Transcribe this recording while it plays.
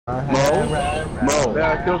Mo,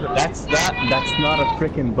 Yeah, I killed him. that's not a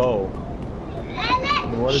freaking bow.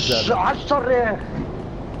 What is that?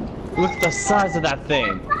 Look at the size of that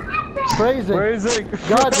thing. Phrasing. Phrasing.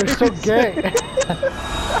 God, you're so gay.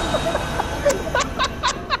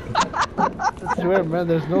 I swear, man,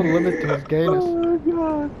 there's no limit to his gayness. Oh my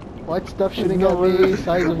god. White stuff shooting at me,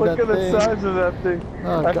 size of that thing. Look at the size of that thing.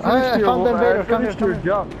 Oh, I found the Invader. Come here, your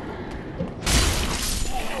job.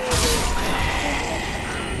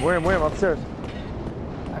 Where him, upstairs.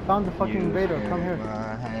 I found the fucking Invader. Come here.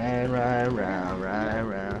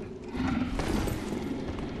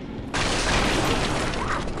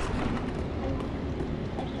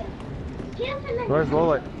 Where's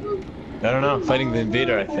Lowlight? I don't know, fighting the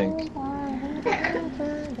Invader, I think.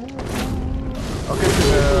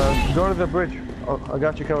 Okay, go to the bridge. Oh, I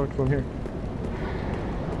got you covered from here.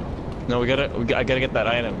 No, I gotta get that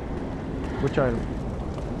item. Which item?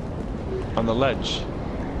 On the ledge.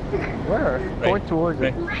 Where? Right. Point towards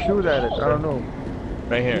it. Shoot at it. I don't know.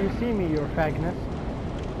 Right Do here. you see me, your fagness?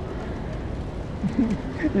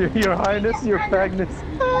 Your highness, your fagness.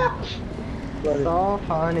 So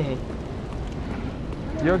funny.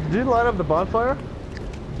 Yo, did you light up the bonfire?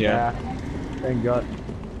 Yeah. Thank God.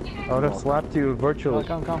 I would have slapped you virtually.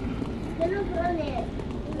 Oh, come.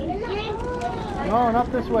 No,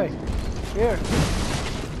 not this way. Here.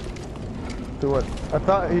 To what? I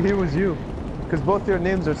thought he was you. Because both your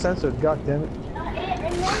names are censored. God damn it.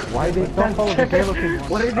 Why they don't follow the gay looking one?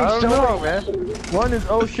 What are they I don't know, showing? man. One is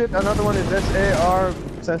oh shit, another one is SAR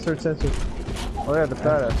censored. Oh yeah, the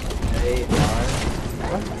fat ass.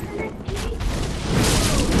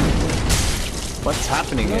 What's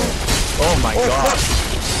happening here? Oh my god. Fuck.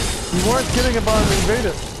 You weren't kidding about an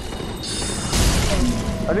invader.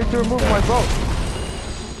 I need to remove my boat.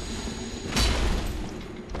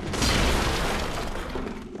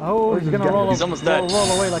 Oh, he's gonna roll. He's almost dead.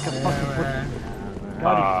 Roll away like a fucking pussy.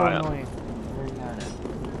 God, he's so annoying.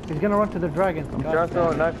 He's gonna run to the dragon. I'm trying to throw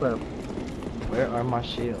a knife at him. Where are my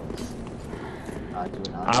shields? I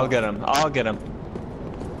do not. I'll get him.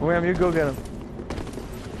 William, you go get him.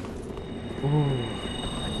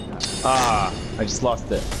 Ah, I just lost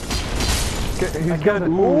it. Okay, he's gonna.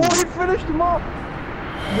 Oh, he finished him off.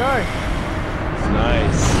 Nice.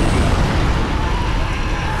 Nice.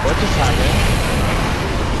 What just happened?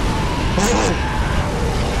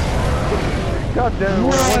 God damn it,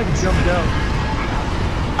 what? He jumped down.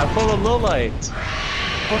 I followed low light.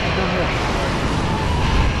 What's down here?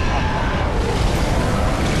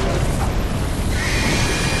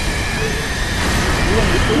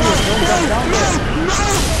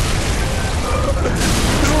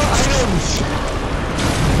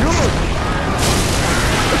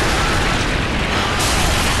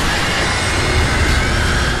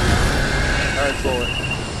 Alright, forward.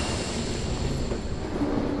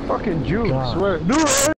 Fucking Jew, I swear. No!